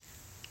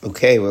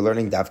Okay, we're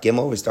learning Daf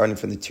Gimel. We're starting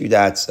from the 2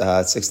 dots,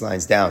 6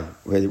 lines down.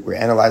 We're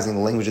analyzing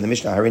the language of the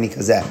Mishnah. Harini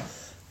Kazeh.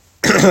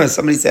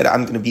 Somebody said,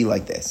 I'm going to be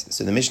like this.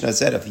 So the Mishnah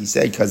said, if he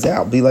said Kazeh,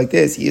 I'll be like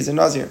this, he is a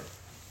Nazir.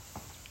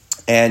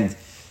 And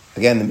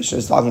again, the Mishnah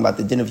is talking about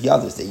the din of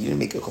Yadus, that you didn't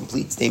make a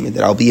complete statement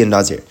that I'll be a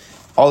Nazir.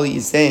 All he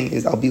is saying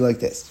is, I'll be like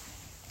this.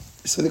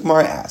 So the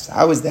Gemara asks,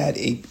 how is that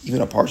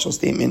even a partial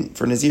statement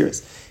for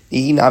Naziris?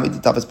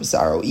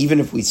 Even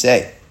if we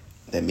say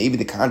that maybe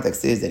the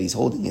context is that he's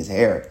holding his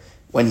hair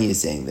when he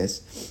is saying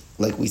this,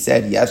 like we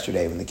said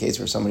yesterday in the case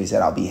where somebody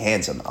said, I'll be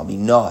handsome, I'll be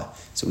Noah.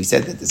 So we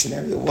said that the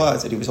scenario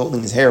was that he was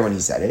holding his hair when he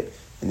said it,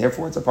 and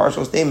therefore it's a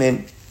partial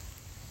statement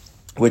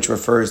which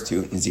refers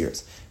to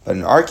Naziris. But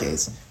in our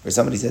case, where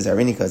somebody says,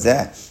 Hareini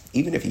Kazeh,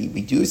 even if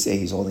we do say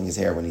he's holding his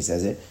hair when he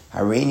says it,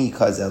 Hareini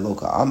Kazeh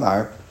Loka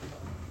Amar,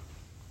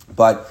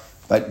 but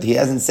he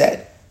hasn't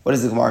said. What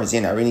is the Gemara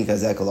saying? Hareini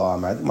Kazeh Kalo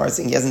Amar. The Gemara is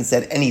saying he hasn't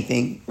said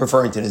anything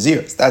referring to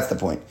Naziris. That's the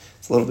point.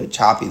 It's a little bit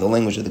choppy, the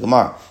language of the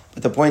Gemara.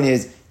 But the point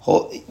is,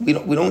 we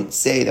don't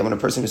say that when a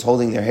person is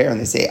holding their hair and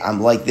they say,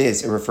 I'm like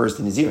this, it refers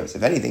to Naziris.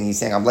 If anything, he's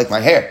saying, I'm like my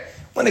hair.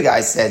 When a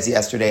guy says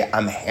yesterday,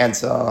 I'm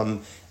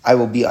handsome, I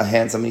will be a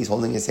handsome, and he's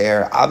holding his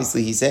hair,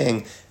 obviously he's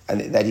saying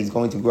that he's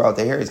going to grow out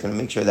the hair, he's going to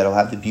make sure that it'll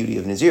have the beauty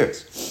of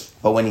Naziris.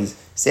 But when he's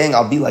saying,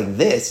 I'll be like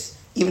this,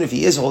 even if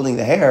he is holding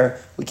the hair,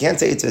 we can't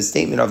say it's a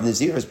statement of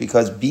Naziris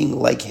because being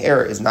like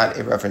hair is not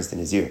a reference to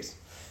Naziris.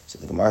 So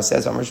the Gemara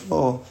says, Amar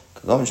Shmuel,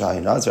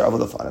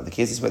 the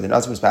cases where the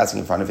Nazir was passing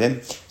in front of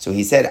him, so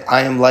he said,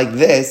 I am like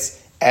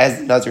this as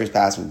the Nazir is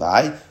passing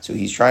by. So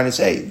he's trying to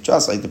say,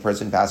 just like the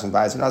person passing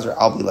by as a Nazir,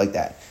 I'll be like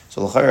that.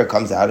 So L'chayra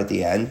comes out at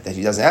the end that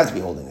he doesn't have to be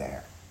holding the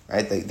hair.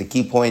 Right? The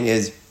key point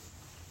is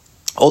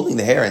holding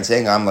the hair and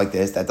saying, I'm like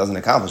this, that doesn't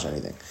accomplish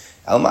anything.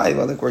 Like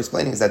we're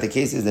explaining, is that the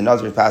case is the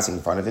Nazir is passing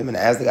in front of him, and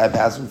as the guy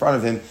passes in front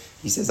of him,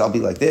 he says, I'll be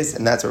like this,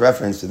 and that's a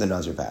reference to the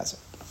Nazir passing.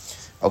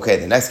 Okay,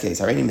 the next case,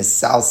 Hareini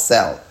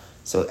Misalsel.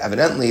 So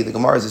evidently, the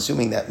Gemara is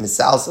assuming that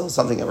misalsel is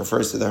something that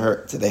refers to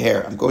the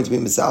hair. I'm going to be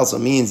misalsel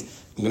means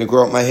I'm going to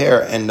grow out my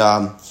hair and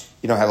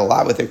have a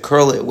lot with it,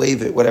 curl it,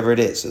 wave it, whatever it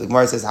is. So the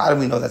Gemara says, how do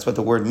we know that's what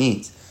the word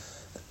means?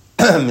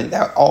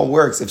 That all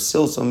works if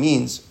silsel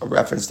means a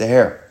reference to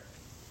hair.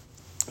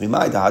 How do you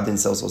know that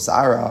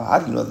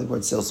the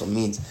word silsel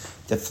means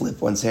to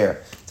flip one's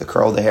hair, to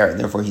curl the hair? And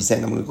therefore he's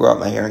saying, I'm going to grow out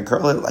my hair and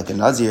curl it like a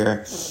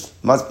Nazir.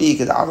 Must be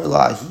because it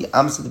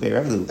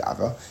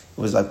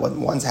was like what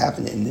once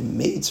happened in the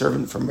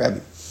maidservant from Rebbe.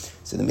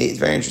 So the maid is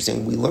very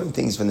interesting. We learn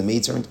things from the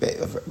maidservant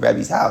of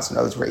Rebbe's house. In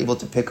other words, we're able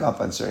to pick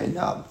up on certain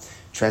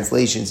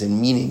translations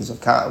and meanings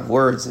of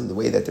words and the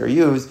way that they're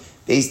used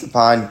based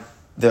upon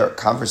the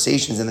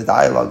conversations and the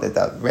dialogue that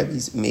the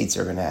Rebbe's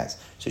maidservant has.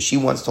 So she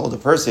once told a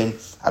person,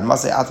 how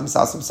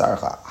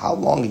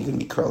long are you going to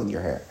be curling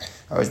your hair?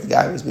 Or the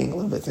guy was being a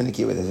little bit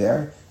finicky with his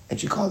hair, and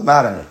she called him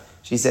out on it.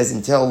 She says,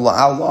 until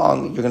how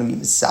long you're going to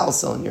be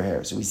misalsel in your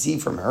hair. So we see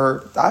from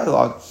her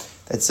dialogue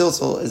that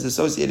silsel is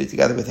associated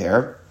together with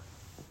hair.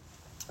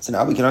 So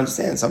now we can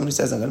understand someone who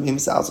says, I'm going to be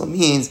misalsel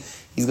means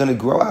he's going to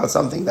grow out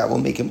something that will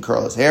make him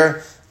curl his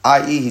hair,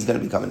 i.e. he's going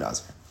to become a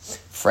Nazir.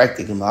 Frek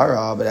the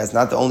Gemara, but that's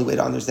not the only way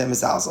to understand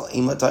misalsel.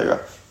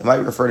 It might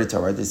refer to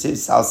Torah. This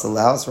is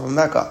salsel from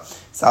Mecca.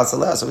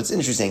 Salsel. So it's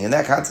interesting. In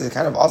that context, it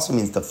kind of also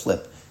means to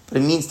flip. But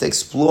it means to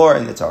explore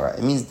in the Torah.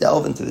 It means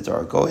delve into the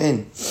Torah, go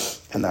in.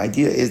 And the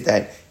idea is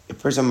that a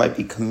person might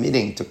be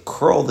committing to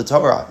curl the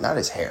Torah, not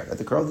his hair, but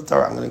to curl the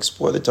Torah. I'm going to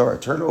explore the Torah,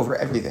 turn over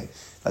everything.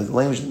 Like the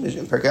language of the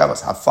Mishnah in Pirkei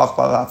Avos,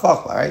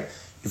 hafach, right?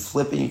 You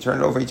flip and you turn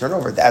it over.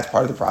 That's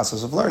part of the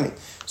process of learning.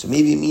 So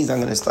maybe it means I'm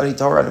going to study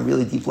Torah on a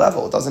really deep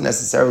level. It doesn't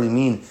necessarily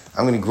mean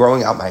I'm going to be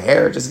growing out my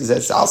hair just because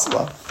it's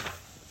salsala.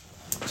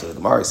 So the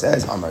Gemara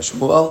says, Amar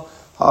Shmuel,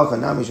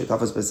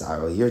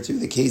 here too,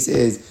 the case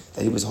is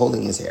that he was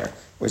holding his hair.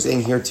 We're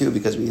saying here too,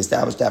 because we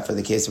established that for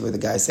the case where the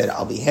guy said,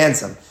 I'll be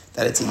handsome,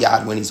 that it's a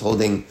yad when he's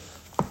holding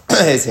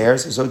his hair.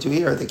 So too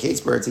here, the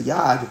case where it's a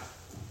yad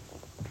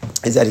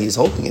is that he is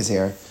holding his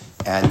hair,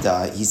 and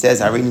he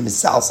says, Hareini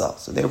Misalsel.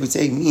 So there we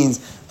say it means,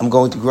 I'm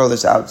going to grow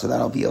this out so that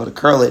I'll be able to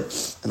curl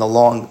it in the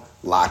long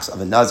locks of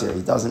a Nazir.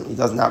 He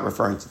does not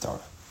referring to Torah.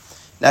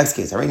 Next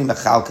case, Hareini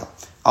Mechalkel.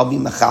 I'll be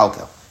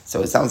Mechalkel.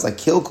 So it sounds like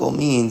kilkel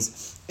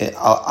means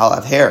I'll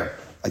have hair.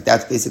 Like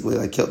that's basically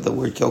like the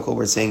word kilkel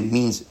we're saying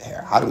means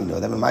hair. How do we know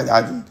that?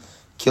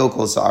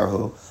 Kilkel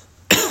sarhu.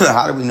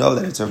 How do we know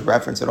that it's a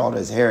reference at all to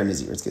his hair in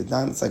his ears?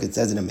 It's like it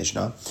says in a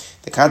Mishnah.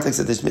 The context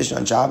of this Mishnah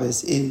on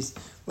Shabbos is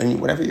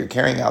whenever you're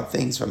carrying out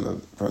things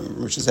from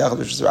Rosh Hashanah to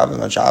Rosh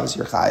Hashanah on Shabbos,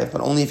 you're chayav,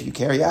 but only if you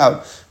carry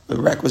out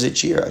the requisite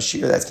shear, a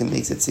shear that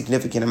makes it a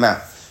significant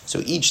amount.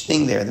 So each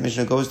thing there, the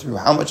Mishnah goes through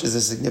how much is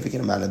a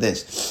significant amount of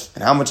this,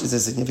 and how much is a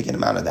significant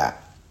amount of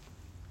that.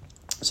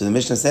 So the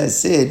Mishnah says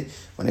sid,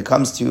 when it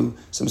comes to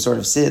some sort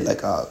of sid,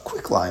 like a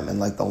quicklime,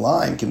 and like the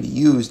lime can be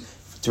used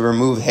to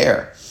remove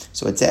hair.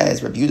 So it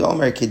says, Rabbi Yehuda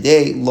Omer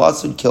Kedei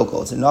Lotzud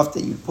Kilkel. It's enough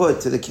that you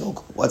put to the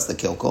kilkel. What's the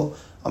kilkel?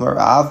 Amar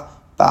Rav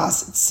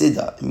Bas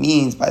Tzida. It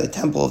means by the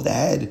temple of the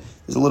head,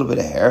 there's a little bit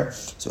of hair.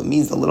 So it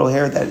means the little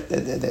hair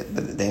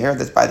the hair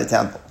that's by the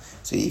temple.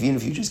 So even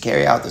if you just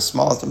carry out the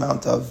smallest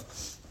amount of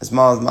a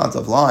small amount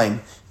of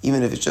lime,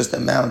 even if it's just the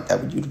amount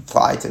that would you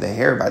apply to the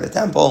hair by the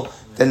temple,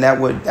 then that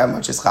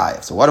much is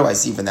chayav. So what do I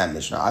see from that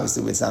Mishnah?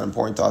 Obviously, it's not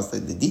important to us the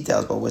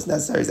details, but what's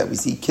necessary is that we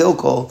see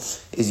kilkul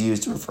is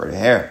used to refer to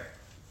hair.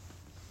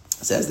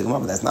 Says the Gemara,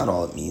 but that's not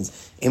all it means.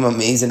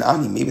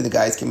 Maybe the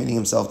guy is committing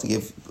himself to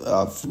give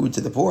food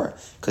to the poor,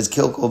 because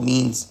kilkul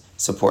means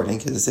supporting,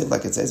 because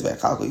like it says,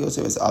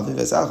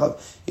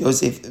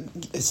 Yosef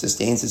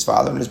sustains his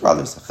father and his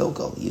brothers.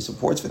 He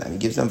supports for them, he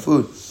gives them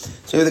food.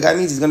 So if the guy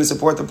means he's going to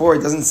support the poor,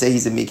 it doesn't say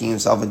he's making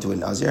himself into a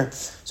nazir.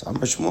 So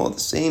Amar Shmuel, the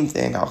same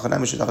thing.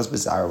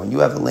 When you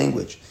have a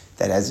language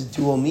that has a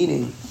dual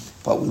meaning,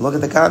 but we look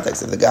at the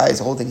context. If the guy is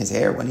holding his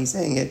hair when he's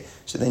saying it,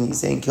 so then he's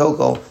saying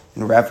kilkul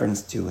in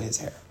reference to his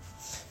hair.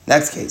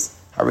 Next case,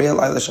 a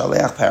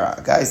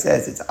guy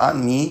says it's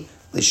on me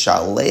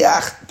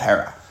l'shaleach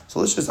para. So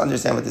let's just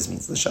understand what this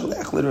means.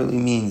 L'shaleach literally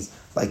means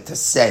like to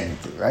send,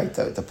 right?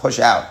 To push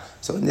out.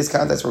 So in this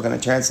context, we're going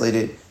to translate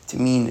it to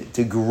mean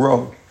to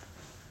grow.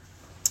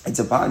 It's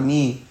upon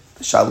me,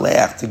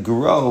 l'shaleach, to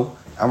grow,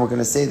 and we're going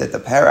to say that the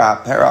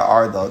para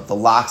are the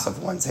locks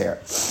of one's hair.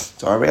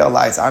 So I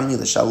realize on me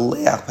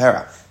l'shaleach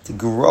para, to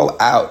grow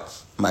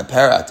out my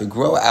para, to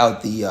grow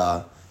out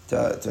the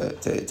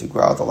to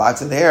grow out the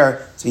locks of the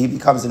hair, so he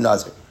becomes a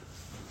nazir.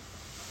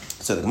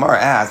 So the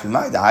Gemara asks, how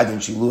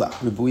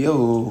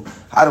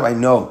do I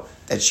know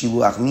that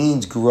shiluach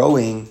means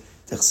growing?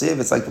 It's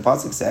like the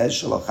pasuk says,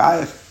 so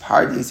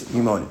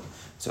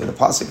the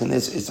pasuk in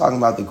this is talking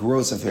about the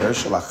growth of hair.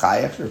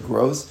 Shalachayach, or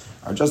growths,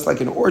 are just like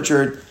an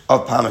orchard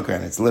of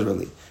pomegranates,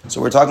 literally.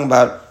 So we're talking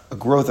about a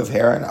growth of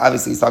hair, and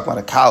obviously he's talking about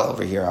a kala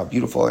over here, how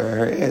beautiful her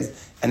hair is,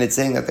 and it's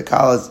saying that the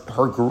kala's,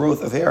 her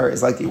growth of hair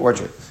is like the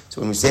orchard. So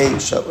when we say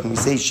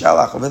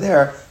shalach over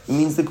there, it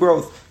means the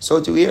growth.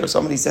 So to here,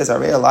 somebody says,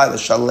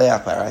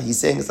 he's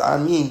saying it's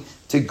on me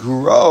to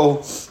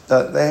grow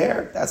the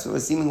hair. That's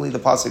what seemingly the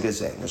pasuk is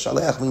saying. The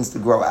shalach means to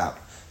grow out.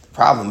 The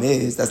problem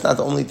is, that's not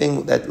the only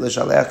thing that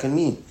l'shalach can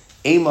mean.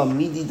 Ema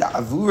midi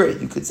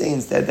da'avure, you could say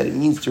instead that it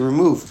means to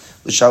remove.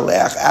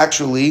 L'shalach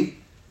actually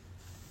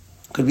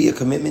could be a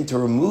commitment to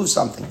remove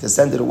something, to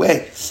send it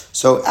away.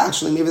 So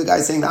actually, maybe the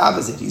guy's saying the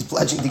opposite. He's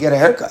pledging to get a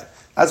haircut.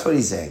 That's what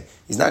he's saying.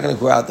 He's not going to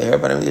grow out the hair,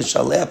 but I mean,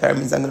 shaleach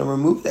means I'm going to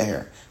remove the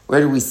hair. Where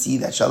do we see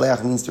that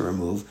shaleach means to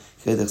remove?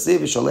 It says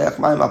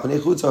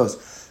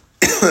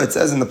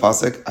in the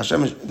pasuk,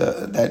 Hashem,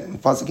 that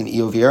pasuk in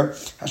Eov here,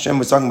 Hashem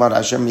was talking about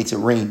Hashem makes it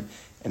rain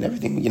and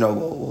everything.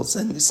 We'll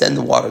send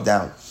the water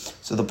down.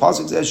 So the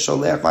pasuk says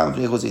shaleach ma'am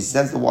pnei chutzos. He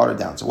sends the water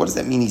down. So what does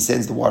that mean? He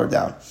sends the water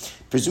down.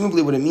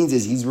 Presumably, what it means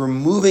is he's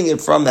removing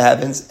it from the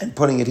heavens and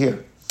putting it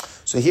here.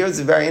 So here it's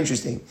very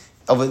interesting.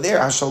 Over there,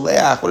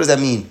 hasholeach, what does that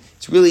mean?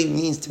 It really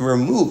means to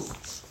remove.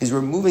 He's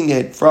removing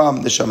it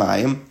from the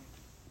shamayim,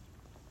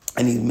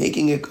 and he's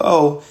making it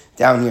go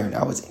down here.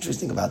 Now, what's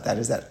interesting about that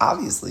is that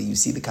obviously you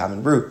see the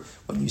common root.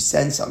 When you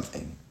send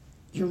something,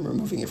 you're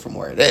removing it from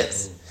where it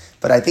is.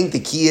 But I think the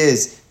key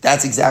is,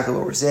 that's exactly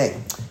what we're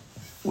saying.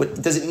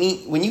 What does it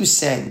mean? When you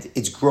send,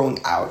 it's growing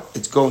out,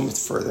 it's going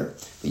further.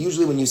 But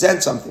usually when you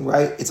send something,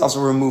 right, it's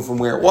also removed from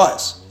where it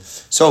was.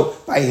 So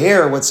by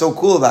hair, what's so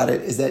cool about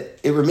it is that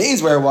it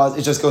remains where it was,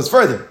 it just goes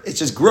further. It's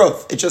just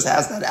growth. It just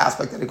has that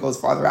aspect that it goes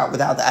farther out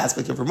without the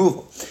aspect of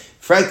removal.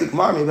 Frankly,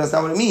 Kumar, maybe that's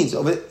not what it means.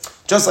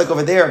 Just like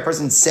over there, a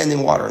person's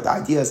sending water. The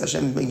idea is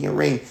Hashem is making it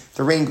rain.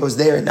 The rain goes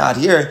there and not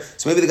here.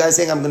 So maybe the guy's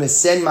saying, I'm going to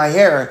send my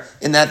hair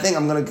in that thing.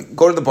 I'm going to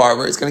go to the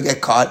barber. It's going to get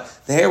cut.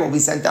 The hair will be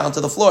sent down to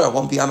the floor. It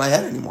won't be on my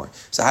head anymore.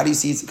 So how do you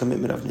see it's a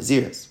commitment of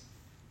Naziris?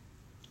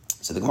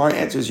 So the Gemara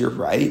answers, you're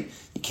right.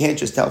 You can't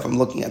just tell from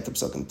looking at the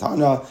Psukim.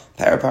 Tana,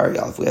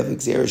 para, if we have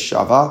Xer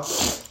Shava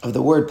of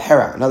the word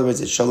para. In other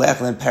words, it's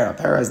Sholech and para.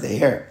 Para is the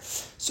hair.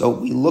 So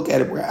we look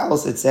at it where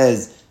else it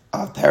says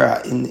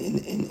para in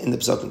the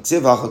Psukim.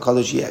 Ksivach,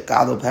 Kadosh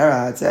Gadol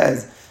para, it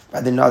says by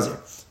the Nazir.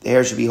 The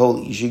hair should be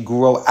holy. You should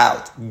grow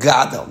out.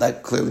 Gadol,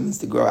 that clearly means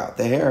to grow out.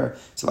 The hair,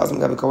 the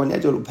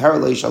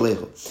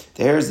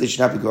hair is they should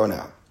not be grown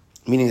out.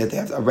 Meaning that they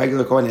have a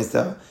regular Kohen has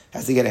to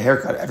get a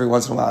haircut every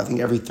once in a while. I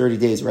think every 30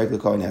 days a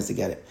regular Kohen has to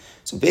get it.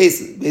 So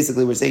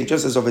basically we're saying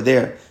just as over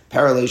there,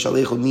 paralei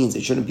shalichu means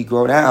it shouldn't be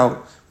grown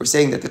out. We're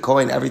saying that the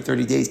Kohen every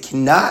 30 days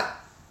cannot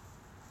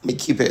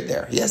keep it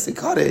there. He has to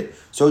cut it.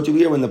 So to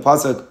here when the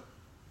pasuk,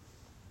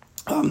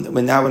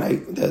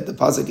 the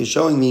pasuk is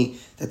showing me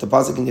that the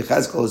pasuk in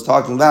Yechezkel is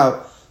talking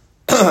about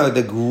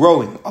the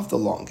growing of the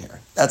long hair.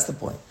 That's the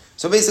point.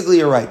 So basically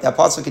you're right. That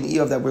pasuk in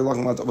Eov that we're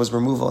talking about was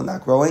removal and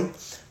not growing.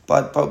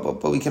 But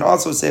we can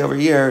also say over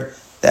here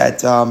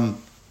that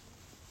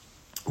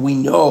we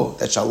know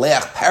that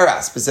shaleach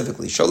para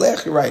specifically,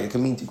 shaleach, you're right, it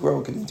can mean to grow,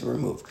 it can mean to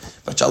remove.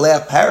 But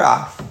shaleach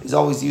para is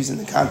always used in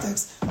the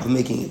context of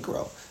making it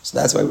grow. So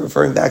that's why we're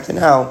referring back to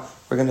now,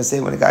 we're going to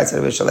say when a guy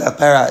said shaleach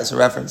para is a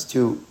reference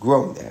to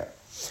growing the hair.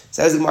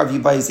 Says the Gemara,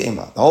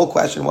 the whole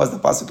question was the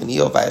pasuk in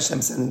Eov by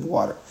Hashem sending the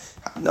water.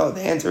 No,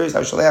 the answer is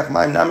when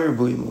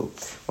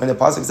the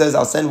pasuk says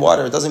I'll send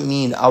water, it doesn't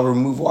mean I'll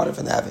remove water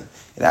from the heaven.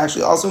 It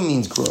actually also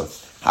means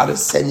growth. How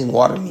does sending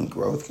water mean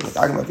growth? When we're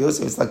talking about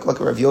Yosef, it's like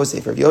look at Rav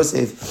Yosef. Rav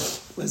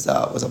Yosef was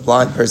a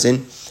blind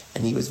person,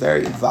 and he was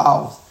very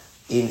involved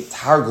in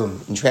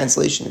Targum, in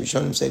translation, the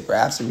Rishonim say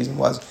perhaps the reason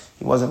was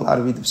he wasn't allowed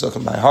to read the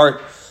Pesukim by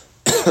heart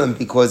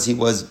because he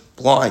was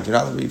blind. You're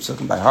not allowed to read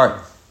Pesukim by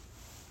heart.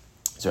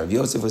 So Rav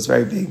Yosef was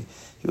very big.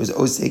 He was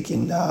osek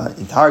in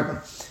Targum.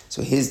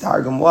 So his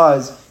Targum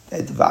was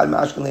that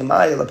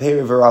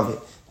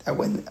that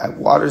when it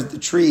waters the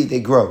tree, they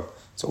grow.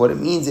 So what it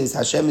means is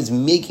Hashem is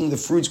making the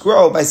fruits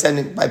grow by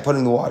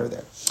putting the water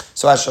there.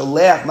 So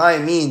Hashalech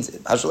means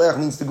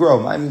to grow.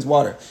 Mayim means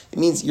water. It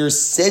means you're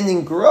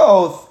sending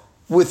growth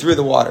through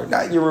the water,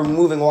 not you're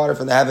removing water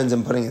from the heavens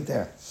and putting it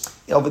there.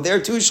 But there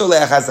too,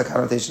 Sholech has the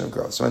connotation of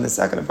growth. So in the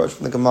second approach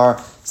from the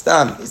Gemara, it's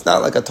not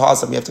like a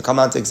toss-up. You have to come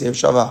out to Xer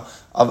Shava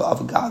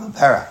of God of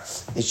Para.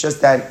 It's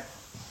just that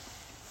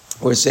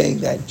we're saying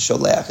that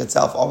Sholech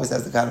itself always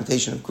has the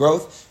connotation of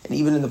growth. And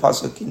even in the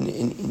pasuk in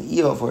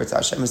Eov, where it's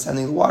Hashem is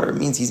sending the water, it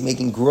means he's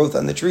making growth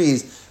on the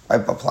trees by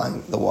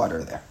applying the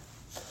water there.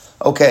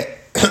 Okay,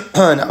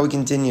 now we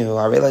continue. We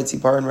had a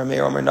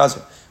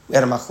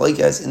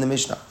machlokes in the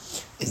Mishnah.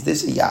 Is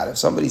this a yad? If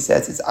somebody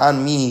says it's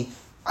on me,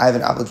 I have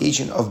an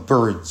obligation of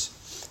birds.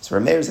 So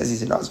Rameir says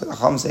he's a nazir. The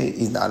Chacham say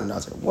he's not a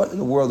nazir. What in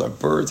the world are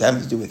birds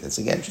having to do with this?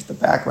 Again, just the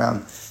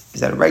background is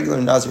that a regular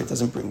nazir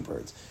doesn't bring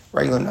birds. A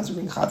regular nazir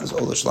brings chatas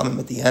ola shlamim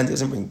at the end,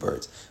 doesn't bring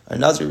birds. A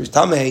nazir is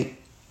tamei.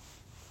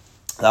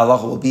 The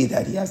halacha will be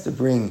that he has to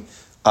bring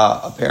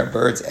a pair of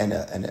birds and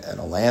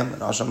a lamb, an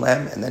asham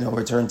lamb, and then he'll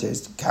return to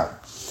his cow.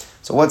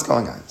 So what's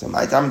going on? So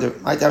my time to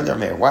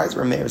Rameir. Why does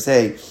Rameir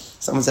say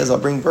someone says I'll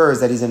bring birds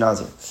that he's a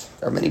nazir?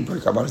 There are many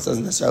bird karbanos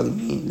doesn't necessarily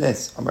mean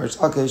this. Amar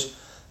Shlakish.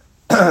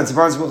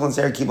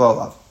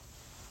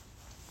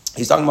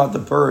 He's talking about the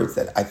birds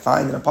that I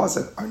find in a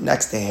pasuk are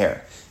next to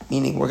hair.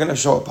 Meaning, we're going to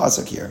show a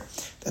pasuk here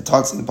that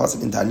talks in the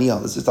pasuk in Daniel.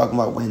 This is talking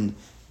about when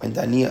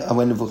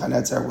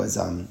Nebuchadnezzar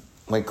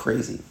went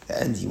crazy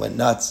and he went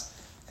nuts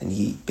and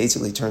he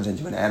basically turns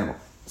into an animal.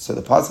 So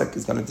the pasuk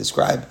is going to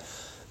describe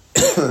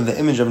the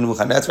image of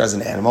Nebuchadnezzar as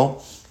an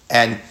animal,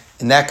 and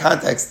in that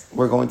context,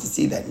 we're going to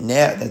see that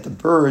the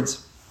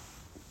birds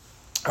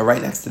are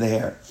right next to the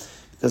hair.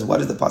 Because what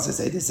does the pasuk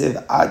say? This is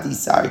Adi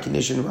Sar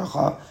Kinishin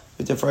Racha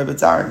V'Tefrei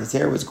B'Tzar. His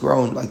hair was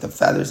grown like the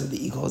feathers of the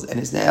eagles, and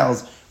his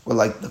nails were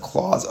like the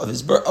claws of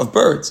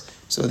birds.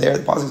 So there,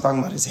 the pasuk is talking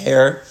about his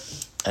hair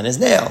and his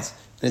nails,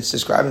 and it's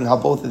describing how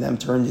both of them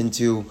turned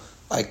into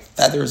like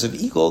feathers of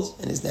eagles,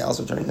 and his nails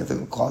are turning into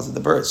the claws of the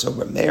birds. So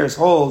Rameir's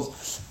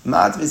holds,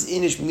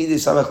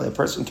 a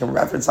person can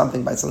reference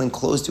something by something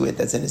close to it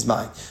that's in his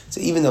mind. So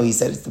even though he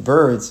said it's the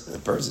birds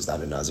is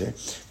not a nazir,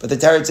 but the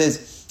Tarot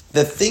says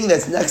the thing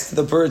that's next to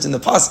the birds in the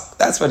pasuk,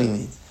 that's what he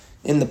means.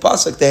 In the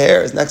pasuk, the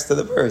hair is next to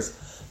the birds.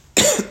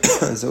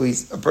 So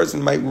a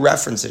person might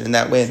reference it in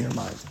that way in their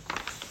mind.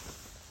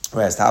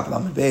 Whereas top of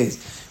Lamed Beis,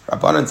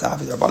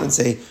 Rabbanan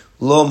say,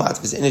 Lo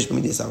matvis inish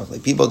b'midas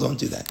samach. People don't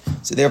do that.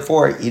 So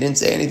therefore, he didn't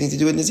say anything to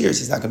do with Nazirs.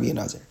 He's not going to be a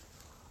Nazir.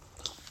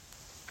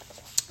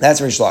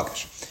 That's Rish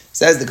Lakish.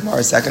 Says the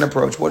Gemara's second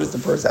approach. What does the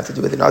birds have to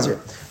do with the Nazir?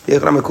 So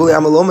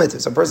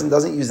a person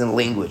doesn't use in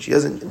language. He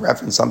doesn't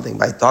reference something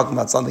by talking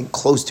about something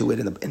close to it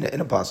in a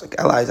pasuk.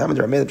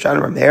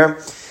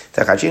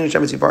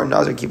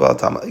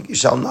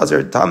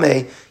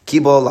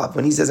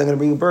 When he says I'm going to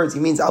bring birds, he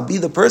means I'll be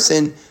the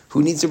person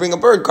who needs to bring a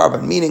bird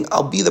carbon. Meaning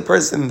I'll be the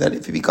person that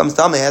if he becomes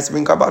tamei has to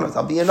bring karbanos.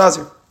 I'll be a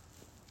nazir.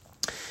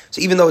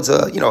 So even though it's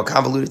a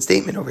convoluted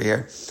statement over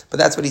here, but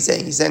that's what he's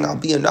saying. He's saying I'll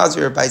be a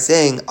nazir by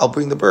saying I'll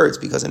bring the birds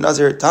because a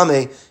nazir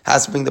tamei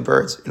has to bring the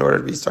birds in order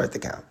to restart the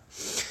count.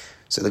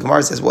 So the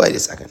Gemara says, wait a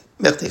second.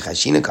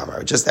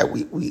 Just that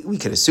we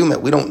could assume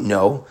it. We don't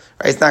know.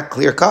 Right? It's not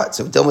clear cut.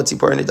 So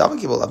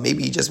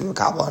maybe he just made a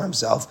kabbalah on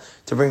himself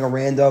to bring a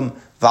random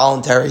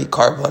voluntary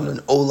carbon,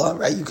 an ola,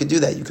 right? You could do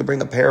that. You could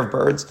bring a pair of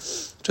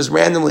birds just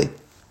randomly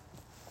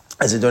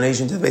as a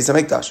donation to the Beis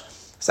HaMikdash.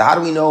 So how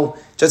do we know,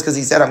 just because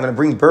he said I'm going to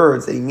bring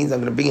birds, that he means I'm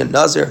going to bring a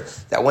nazir,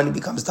 that when he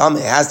becomes tamei,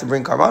 he has to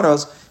bring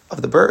karbanos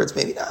of the birds?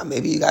 Maybe not.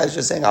 Maybe you guys are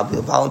just saying I'll be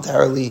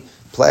voluntarily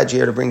pledge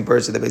here to bring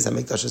birds to the Beis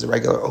HaMikdash as a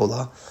regular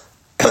ola.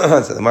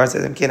 So the Gemara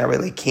says,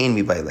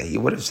 he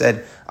would have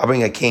said, I'll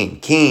bring a cane.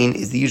 Cane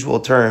is the usual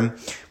term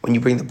when you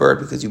bring the bird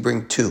because you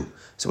bring two.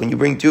 So when you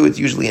bring two, it's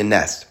usually a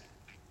nest.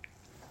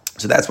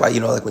 So that's why,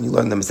 like when you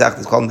learn the Masech,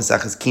 it's called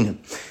Masechas Kinim.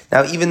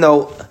 Now, even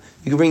though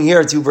you can bring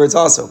here two birds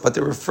also, but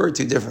they're referred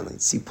to differently.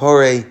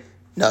 Sipore,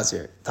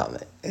 Nazir,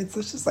 Tameh. It's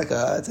just like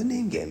it's a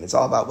name game. It's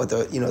all about what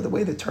the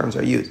way the terms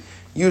are used.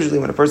 Usually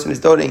when a person is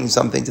donating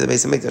something to the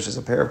Beis HaMikdash as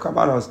a pair of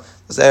karbanos,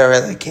 they'll say, all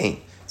right, like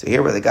cane. So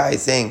here where the guy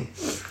is saying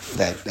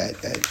that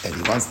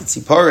he wants the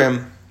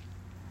tziporim,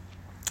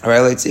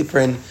 or like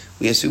tziprin,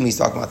 we assume he's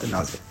talking about the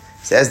nazir.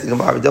 Says the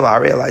Gemara,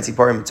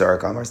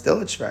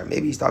 still it's shver.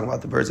 Maybe he's talking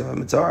about the birds of a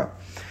mitzvah.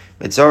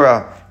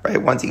 Mitzvah,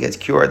 right? Once he gets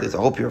cured, there's a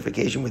whole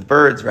purification with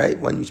birds, right?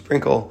 When you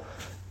sprinkle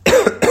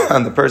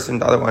on the person,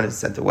 the other one is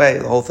sent away,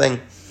 the whole thing.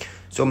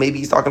 So maybe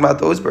he's talking about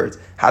those birds.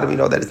 How do we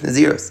know that it's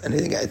Nazirus? And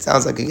it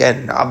sounds like,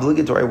 again, an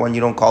obligatory one you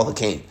don't call the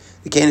cane.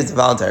 The Cain is the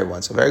voluntary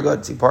one. So very good.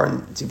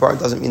 Tzipor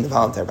doesn't mean the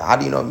voluntary. But how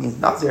do you know it means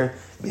Nazir?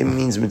 Maybe it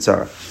means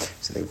Mitzvah.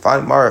 So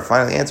the Mara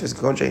finally answers,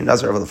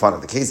 Nazir of the fun.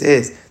 The case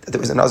is that there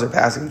was a Nazir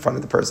passing in front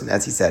of the person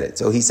as he said it.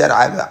 So he said,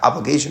 I have an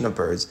obligation of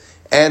birds,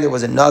 and there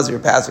was a Nazir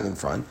passing in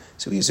front.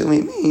 So we assume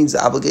he means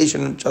the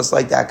obligation, just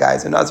like that guy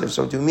is a Nazir.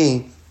 So to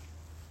me,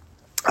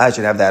 I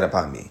should have that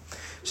upon me.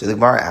 So the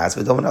Gemara asks,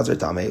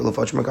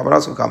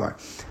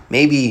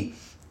 maybe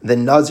the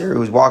Nazir who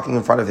was walking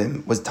in front of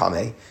him was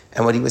Tameh,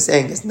 and what he was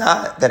saying is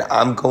not that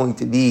I'm going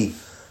to be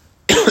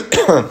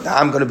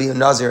a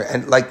Nazir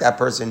and like that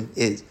person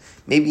is.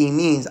 Maybe he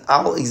means it's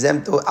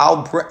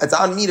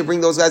on me to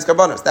bring those guys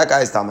karbanos. That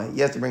guy is Tameh.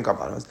 He has to bring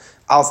karbanos.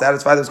 I'll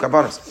satisfy those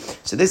karbanos.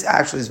 So this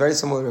actually is very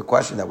similar to a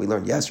question that we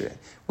learned yesterday.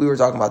 We were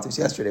talking about this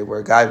yesterday, where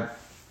a guy,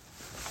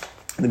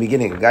 in the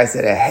beginning, a guy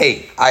said,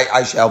 hey,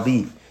 I shall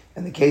be.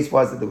 And the case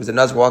was that there was a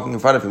Nazir walking in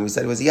front of him. We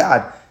said it was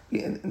Yad.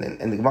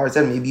 And the Gemara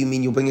said, maybe you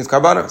mean you'll bring his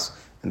karbanos.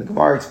 And the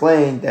Gemara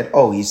explained that,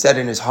 he said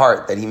in his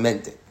heart that he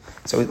meant it.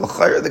 So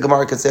the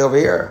Gemara could say over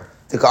here,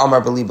 the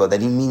Ka'amar Belibo, that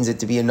he means it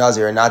to be a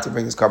Nazir and not to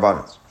bring his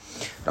karbanos.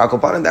 Now,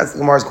 that's the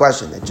Gemara's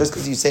question, that just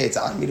because you say it's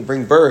on me to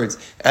bring birds,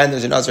 and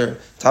there's a Nazir,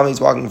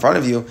 Tommy's walking in front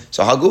of you,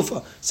 so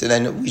Hagufa. So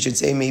then we should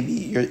say maybe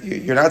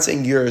you're not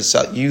saying you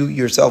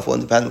yourself will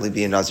independently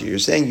be a Nazir. You're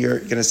saying you're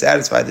going to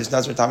satisfy this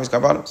Nazir Tommy's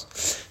karbanos.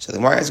 So the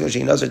Gemara asks,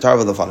 Nazir tar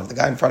v'lefanav. The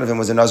guy in front of him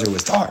was a Nazir who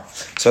was tar.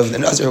 So if the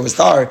Nazir was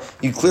tar,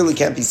 you clearly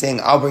can't be saying,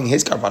 I'll bring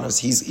his karbanos.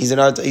 He's a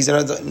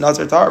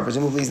Nazir tar.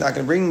 Presumably he's not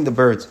going to bring the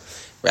birds.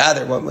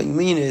 Rather, what you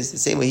mean is the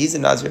same way he's a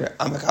Nazir,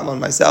 I'm a on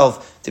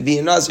myself to be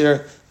a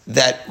Nazir,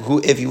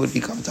 if he would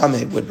become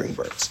Tameh, would bring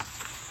birds.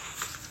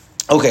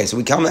 Okay, so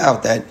we come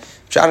out that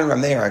Pshat and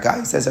Rameir, a guy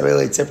who says, I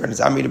really tzipor and it's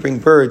on me to bring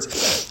birds,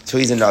 so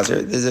he's a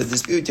Nazir. There's a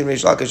dispute between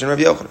Reish Lakish and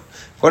Rabbi Yochanan.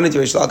 According to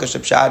Reish Lakish, the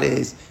Pshat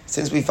is,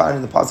 since we find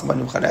in the Pasuk by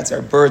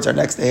Nebuchadnezzar, birds are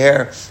next to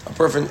hair, a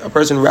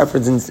person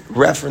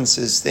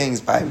references things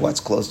by what's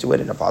close to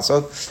it in a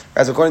Pasuk.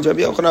 Whereas according to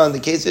Rabbi Yochanan,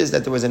 the case is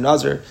that there was a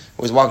Nazir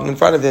who was walking in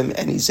front of him,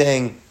 and he's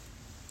saying,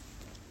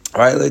 all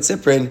right, let's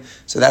tzipor.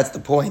 So that's the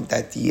point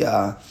that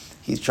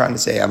he's trying to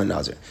say, I'm a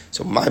Nazir.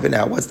 So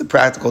now, what's the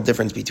practical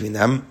difference between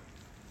them?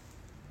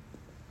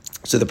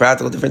 So the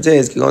practical difference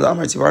is, the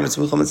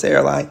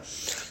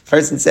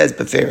person says,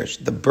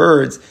 beferish, the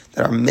birds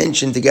that are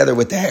mentioned together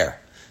with the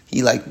hair.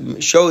 He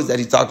shows that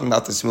he's talking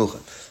about the smucha.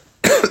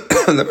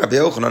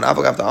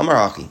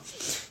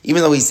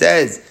 Even though he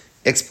says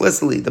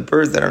explicitly the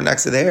birds that are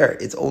next to the hair,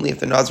 it's only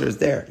if the Nazir is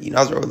there.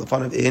 Nazir with the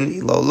fun of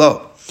in,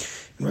 lo.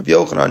 In Rabbi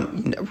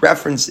Yochanan,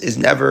 reference is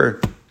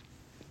never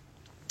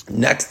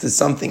next to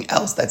something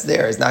else that's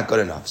there is not good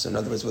enough. So in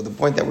other words, what the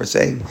point that we're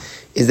saying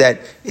is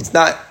that it's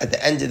not, at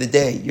the end of the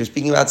day, you're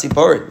speaking about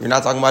tziporin, you're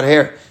not talking about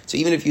hair. So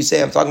even if you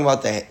say I'm talking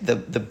about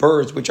the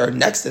birds which are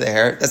next to the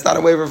hair, that's not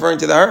a way of referring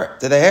to the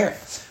hair.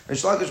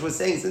 Reish Lakish was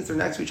saying, since they're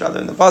next to each other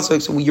in the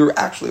pasuk, so you're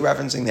actually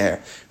referencing the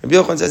hair. Rabbi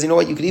Yochanan says, you know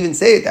what, you could even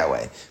say it that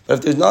way. But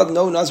if there's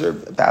no Nazir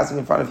passing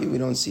in front of you, we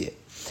don't see it.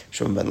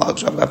 Even though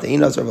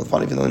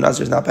the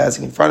Nazir is not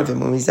passing in front of him,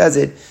 when he says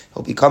it,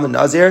 he'll become a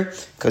Nazir,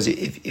 because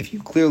if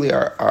you clearly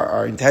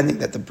are intending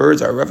that the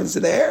birds are a reference to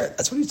the hair,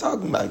 that's what he's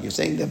talking about. You're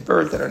saying the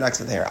birds that are next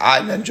to the hair.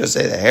 I didn't just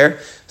say the hair.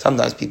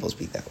 Sometimes people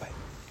speak that way.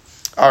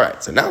 All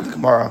right, so now the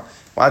Gemara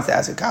wants to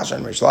ask a kasha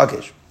on Reish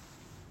Lakish.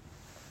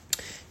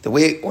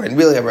 And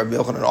really Rabbi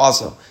Yochanan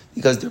also,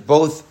 because they're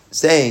both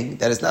saying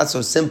that it's not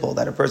so simple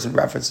that a person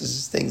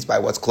references things by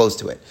what's close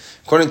to it.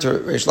 According to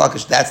Reish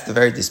Lakish, that's the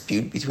very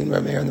dispute between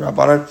Rabbi Meir and the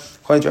Rabbanan.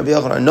 According to Rabbi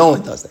Yochanan, no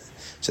one does that.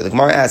 So the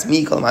Gemara asks me,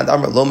 is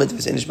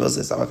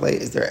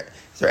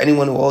there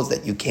anyone who holds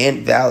that you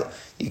can't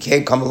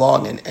come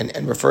along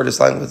and refer to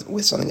something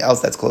with something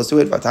else that's close to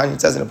it? Vatanya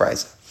says in a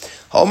brayso.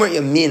 Homer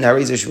Yamin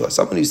Hariz Shua.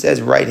 Someone who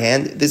says right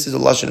hand, this is a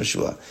lashon of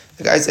Shua.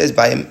 The guy says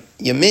by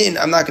Yamin,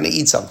 I'm not going to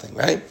eat something,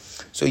 right?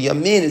 So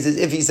Yamin is as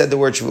if he said the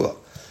word Shavua.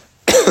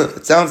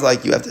 It sounds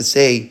like you have to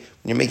say, when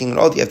you're making an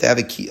oath, you have to have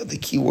the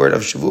key word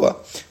of Shavua.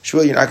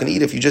 Shavua, you're not going to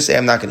eat it. If you just say,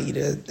 I'm not going to eat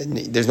it,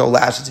 then there's no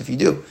lashes if you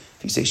do.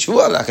 If you say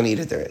Shavua, I'm not going to eat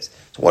it, there is.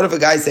 So what if a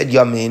guy said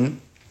Yamin?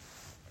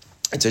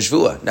 It's a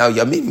Shavua. Now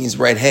Yamin means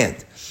right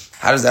hand.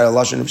 How does that a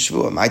lashon of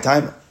Shavua? My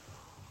time.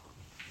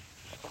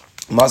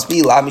 Must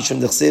be La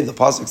Mishum D'chsiv. The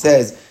pasuk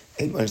says,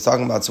 when it's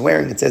talking about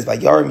swearing, it says by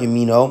Yarim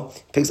Yamino,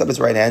 picks up his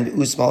right hand,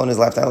 Usmal in his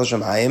left hand,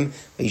 L'Shamayim,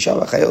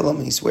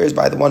 and he swears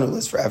by the one who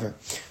lives forever.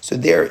 So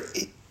there,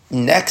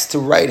 next to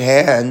right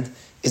hand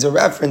is a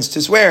reference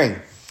to swearing.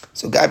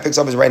 So guy picks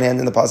up his right hand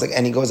in the pasuk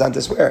and he goes on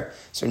to swear.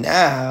 So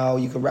now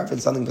you can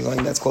reference something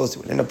that's close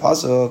to it. In the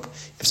pasuk,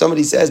 if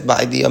somebody says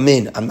by the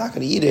Amin, I'm not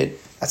going to eat it,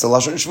 that's a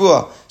lashon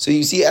shvua. So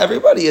you see,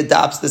 everybody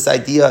adopts this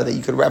idea that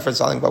you could reference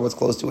something about what's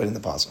close to it in the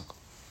pasuk.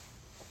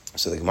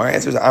 So the Gemara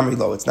answers, Amri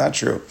lo, it's not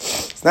true.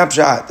 It's not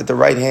pshat that the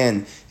right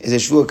hand is a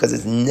shvua because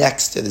it's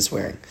next to the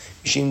swearing.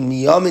 It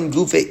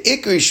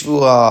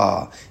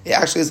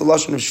actually is a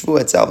lashon of shvua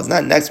itself. It's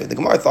not next to it. The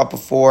Gemara thought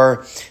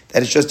before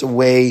that it's just a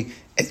way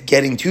of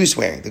getting to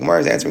swearing. The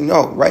Gemara is answering,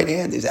 no, right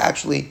hand is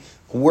actually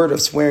a word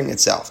of swearing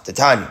itself. The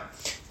Tanya.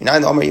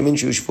 That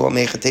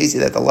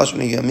the lashon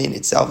of yamin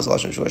itself is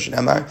lashon shua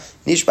shenamar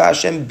nishba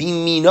Hashem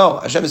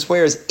bimino. Hashem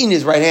swears in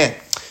his right hand.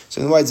 So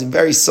in the way it's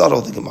very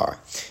subtle. The Gemara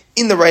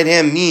in the right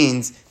hand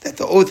means that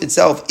the oath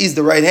itself is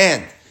the right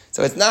hand.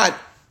 So it's not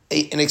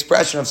an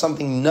expression of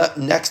something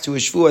next to a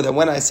shvua that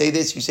when I say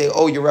this, you say,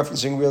 oh, you're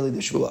referencing really the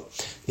shvua.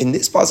 In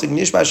this pasuk,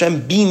 nishba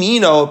Hashem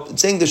bimino,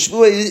 it's saying the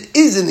shvua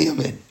is in the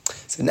yamin.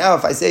 So now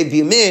if I say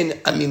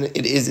biyamin, I mean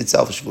it is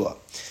itself a shvua.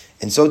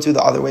 And so too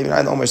the other way. If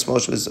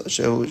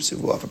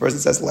a person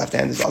says left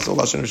hand is also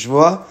lashon of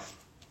shvua.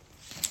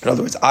 In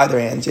other words, either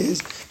hand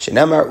is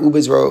shenemar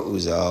ubezro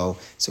uzo.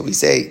 So we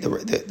say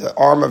the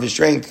arm of his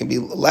strength can be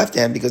left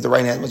hand because the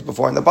right hand was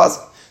before in the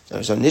pasuk.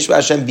 So nishba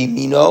Hashem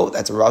bimino,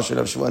 that's a lashon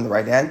of shvua in the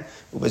right hand.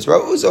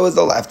 Ubezro uzo is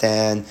the left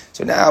hand.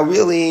 So now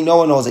really no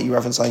one knows that you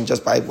reference something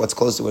just by what's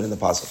close to it in the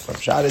pasuk. But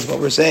Pshat is what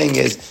we're saying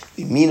is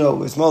bimino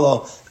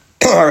ubezmolo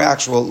are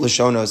actual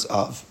lashonos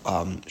of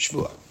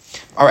shvua.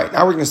 All right,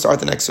 now we're going to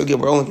start the next sugya.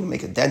 We're only going to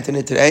make a dent in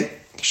it today.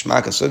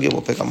 Kishmaka sugya,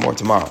 we'll pick up more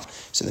tomorrow.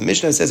 So the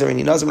Mishnah says, here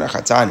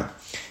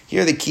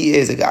the key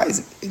is, a guy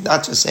is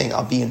not just saying,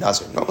 I'll be a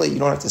nazir. Normally, you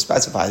don't have to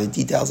specify the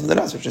details of the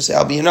nazir. Just say,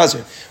 I'll be a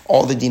nazir.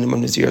 All the dinim of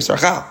nazir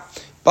sarchal.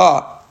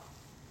 But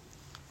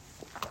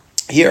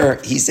here,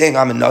 he's saying,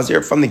 I'm a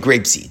nazir from the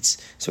grape seeds.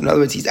 So in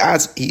other words, he's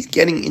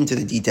getting into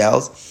the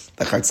details,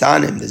 the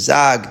chartzanim, the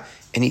zag,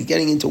 and he's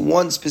getting into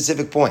one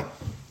specific point.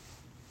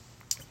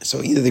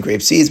 So either the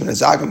grape seeds, when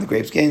it's zagim, the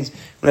grape skins,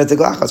 when it's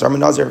glachas, or I'm a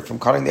nazir from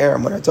cutting the air,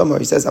 when it's tumah,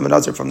 he says I'm a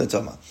nazir from the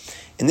tumah.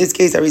 In this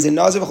case, he's a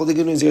nazir,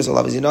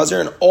 he's a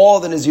nazir, and all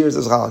the nazirs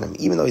is chal on him,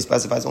 even though he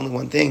specifies only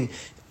one thing,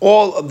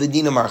 all of the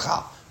dinim are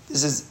chal.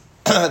 This is,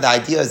 the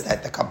idea is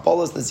that the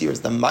kabbalah's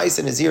nazirs, the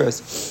ma'aseh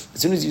nazirs, as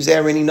soon as you say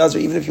Arini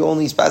nazir, even if you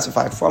only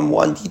specify from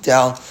one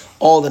detail,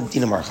 all the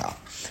dinim are chal.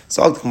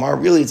 So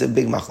really it's a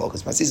big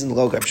machlokas.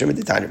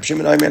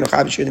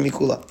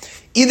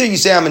 Either you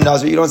say I'm a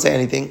nazir, you don't say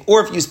anything,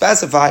 or if you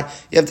specify,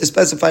 you have to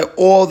specify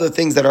all the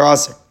things that are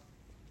aser.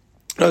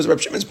 No,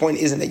 Reb Shimon's point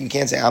isn't that you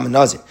can't say I'm a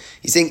nazir.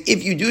 He's saying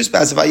if you do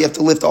specify, you have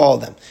to lift all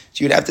of them.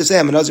 So you'd have to say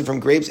I'm a nazir from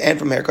grapes and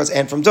from haircuts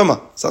and from tumah,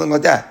 something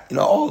like that.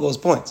 All of those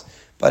points.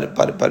 But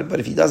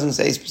if he doesn't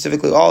say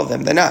specifically all of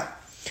them, they're not.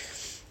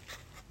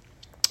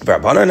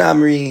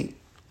 Rabbanan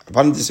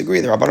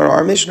disagree. The Rabbanan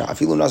are Mishnah.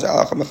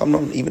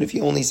 Even if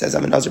he only says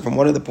I'm a nazir from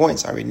one of the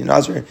points, I read a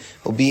nazir,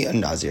 he'll be a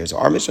nazir. So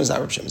our Mishnah is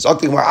not Reb Shimon. So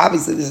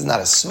obviously this is not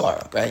a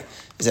svara, right?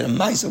 Is it a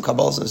mice of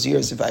Kabbalah's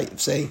nazirs? If I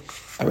say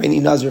I read a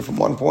nazir from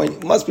one point,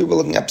 it must be we're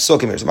looking at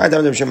psukim here. So my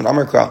time Reb Shimon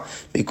Amar Kra,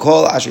 we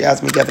call Asher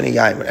Yatzmi Gefin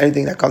Yayin, but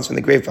anything that comes from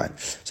the grapevine.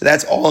 So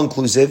that's all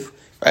inclusive,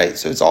 right?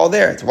 So it's all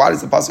there. So why does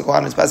the pasuk go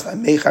on and specify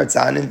Mechar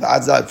Tzanin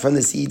v'Adzag from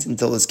the seeds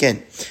until the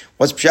skin?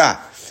 What's pshat?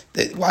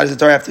 Why does the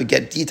Torah have to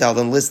get detailed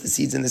and list the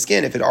seeds in the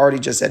skin if it already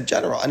just said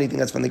general, anything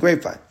that's from the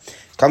grapevine?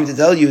 Coming to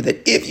tell you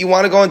that if you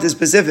want to go into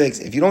specifics,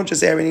 if you don't just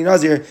say Arini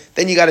Nazir,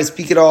 then you got to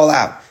speak it all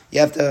out. You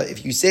have to,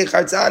 if you say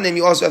Chartzanim,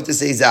 you also have to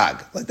say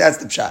Zag. Like that's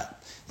the pshat.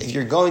 If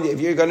you're going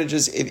to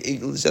just say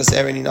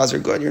Arini Nazir,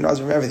 good, you're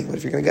Nazir from everything. But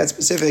if you're going to get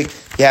specific,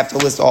 you have to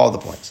list all the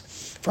points.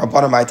 For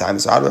Rabbanan my time,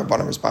 so how do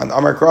Rabbanan respond?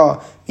 Amar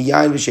Kra,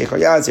 Miyayin v'Sheichar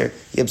Yazir.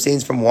 He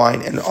abstains from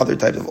wine and other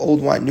types of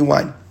old wine, new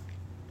wine.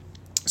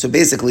 So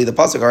basically, the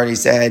pasuk already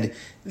said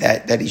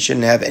that he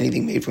shouldn't have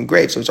anything made from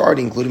grapes, so it's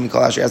already included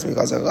Mikol Asher Yatzmi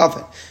Mikol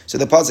Zagafen. So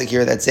the pasuk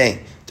here that's saying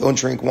don't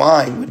drink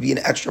wine would be an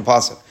extra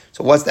pasuk.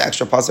 So what's the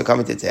extra pasuk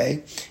coming to say?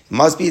 It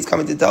must be it's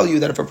coming to tell you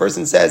that if a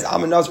person says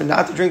I'm a nazir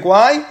not to drink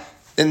wine,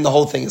 then the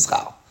whole thing is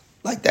chal.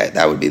 Like that.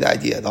 That would be the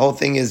idea. The whole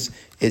thing is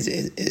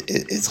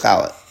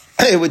chal.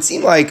 It would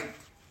seem like,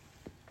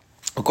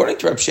 according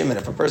to Reb Shimon,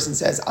 if a person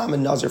says I'm a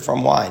nazir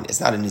from wine, it's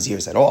not a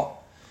nazirs at all.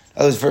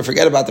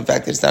 Forget about the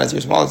fact that it's not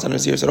Nazir small, it's not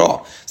Nazir at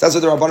all. So that's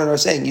what the Rabbanan are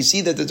saying. You see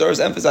that the Torah is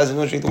emphasizing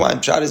don't drink the wine.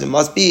 Pshat is it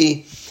must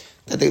be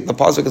that the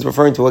pasuk is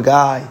referring to a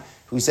guy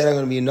who said I'm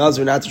going to be a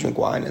Nazir not to drink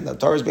wine, and the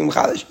Torah is being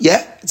mechadish.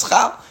 Yeah, it's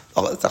chal.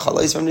 It's a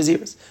chalais from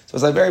Nazirs. So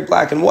it's like very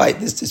black and white,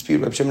 this dispute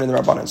Reb Shimon and the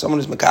Rabbanan.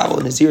 Someone who's mekabel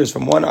and Nazirs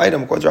from one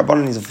item, according to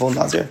Rabbanan, he's a full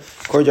Nazir.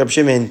 According to Reb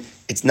Shimon,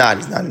 it's not.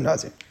 He's not a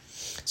Nazir.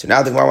 So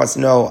now the Gemara wants to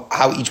know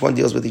how each one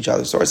deals with each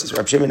other's sources.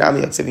 Reb Shimon Ami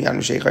Yaksivin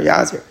Yanu Sheichar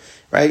Yazir.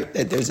 Right?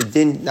 That there's a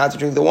din not to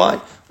drink the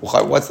wine.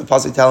 What's the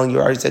pasuk telling you?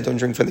 I already said don't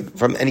drink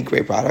from any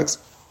grape products.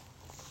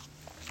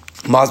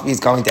 Must be is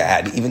going to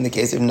add, even the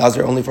case of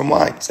nazir only from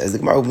wine. It says the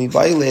Gemara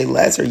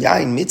lesser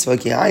yain mitzvah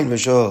ki yain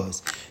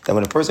v'shos. That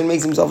when a person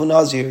makes himself a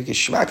nazir,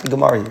 geshmak the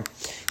Gemara here.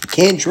 You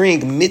can't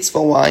drink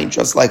mitzvah wine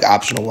just like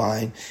optional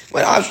wine.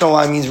 When optional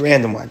wine means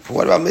random wine. But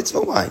what about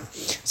mitzvah wine?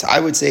 So I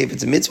would say if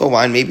it's a mitzvah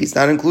wine, maybe it's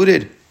not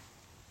included.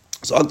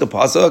 So the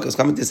pasuk is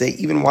coming to say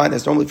even wine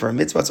that's normally for a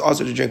mitzvah, it's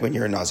also to drink when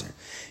you're a nazir.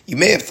 You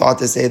may have thought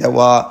to say that,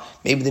 well,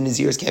 maybe the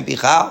nazirs can't be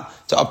chal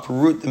to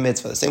uproot the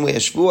mitzvah. The same way a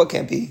shvua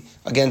can't be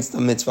against the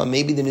mitzvah.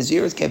 Maybe the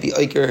nazirs can't be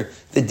oiker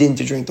the din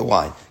to drink the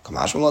wine.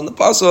 Kamashmal on the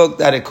pasuk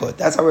that it could.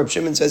 That's how Reb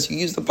Shimon says you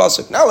use the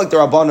pasuk. Not like the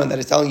Rabbanan that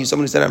is telling you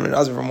someone who said I'm a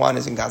nazir from wine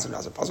is in concept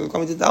nazir. Pasuk is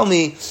coming to tell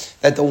me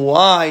that the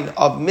wine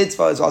of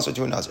mitzvah is also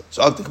to a nazir.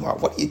 So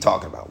what are you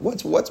talking about?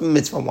 What's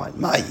mitzvah wine?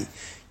 Ma'i.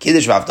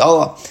 Kiddush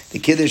v'Avdallah, the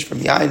Kiddush from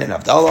Yain and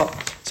Avdallah.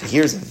 So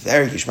here's a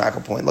very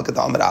gishmakel point. Look at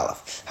the Amud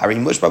Aleph. Hari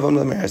mushbavon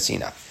l'me'ar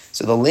Sinai.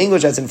 So the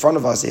language that's in front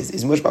of us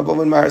is mushbavon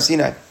l'me'ar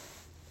Sinai.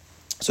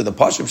 So the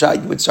Pashup Shah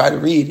you would try to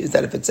read is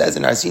that if it says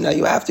in Har Sinai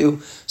you have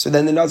to, so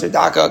then the Nazir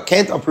Daka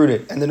can't uproot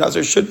it, and the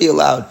Nazir should be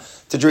allowed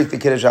to drink the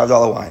Kiddush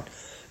Havdalah wine.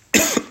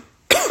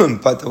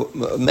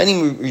 But many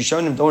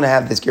Rishonim don't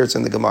have this Gertz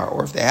in the Gemara,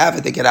 or if they have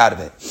it, they get out of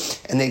it.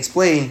 And they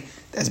explain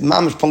that's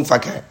Mamish Punk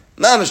Fakir.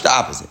 Mamish the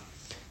opposite.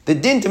 The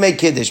din to make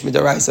Kiddush,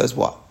 Midaraisa, says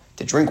what?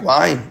 To drink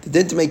wine. The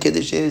din to make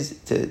Kiddush is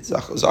to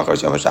Zachar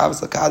Shem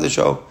HaShabbos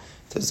L'Kadisho,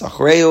 to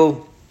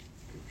Zachreo,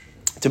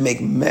 to make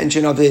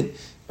mention of it.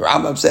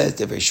 Rambam says,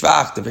 Devei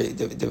Shvach,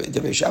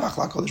 Devei Shavach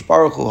LaKadosh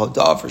Baruch Hu,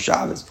 Hodah for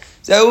Shabbos.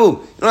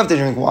 So, you don't have to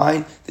drink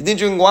wine. The din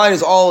to drink wine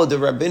is all of the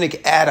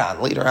rabbinic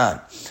add-on later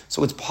on.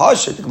 So it's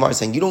Pasha, the Gemara is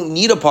saying, you don't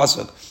need a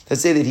pasuk to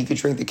say that he could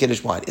drink the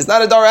Kiddush wine. It's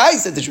not a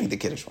Daraisa to drink the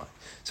Kiddush wine.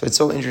 So it's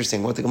so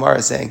interesting what the Gemara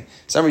is saying.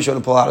 Somebody showed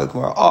to pull out of the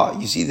Gemara,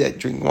 you see that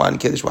drinking wine,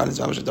 Kiddush wine is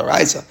Mamash a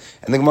Daraisa.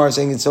 And the Gemara is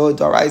saying it's so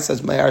Daraisa,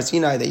 it's Mayar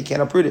Sinai, that you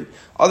can't uproot it.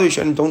 Others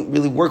don't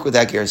really work with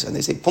that Gersa. And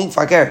they say, Punk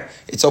Fakir.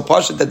 It's so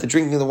Pasha that the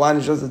drinking of the wine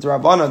is just a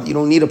Rabbanah, you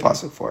don't need a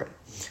pasuk for it.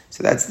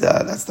 So that's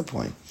the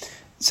point.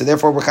 So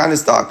therefore we're kind of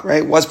stuck,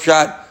 right? What's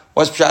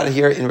Pshat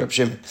here in Reb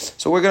Shimon?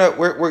 So we're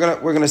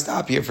gonna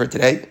stop here for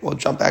today. We'll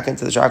jump back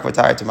into the Shak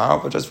Vatari tomorrow,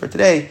 but just for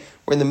today,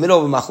 we're in the middle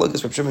of a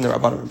Machlokas Reb Shimon and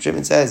Rabbanan. Reb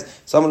Shimon says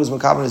someone who's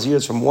Mekabel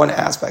Naziris from one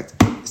aspect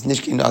is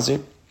Nishki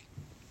Nazir,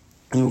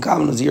 and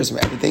Mekabel Naziris from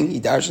everything. He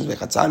darshans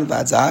bechatzan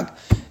v'adzag,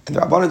 and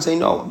the Rabbanan say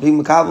no,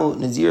 being Mekabel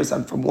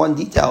Naziris from one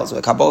detail, so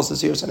Kabbalah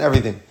Naziris on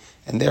everything,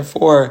 and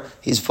therefore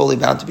he's fully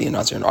bound to be a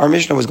Nazir. And our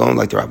Mishnah was going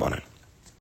like the Rabbanan.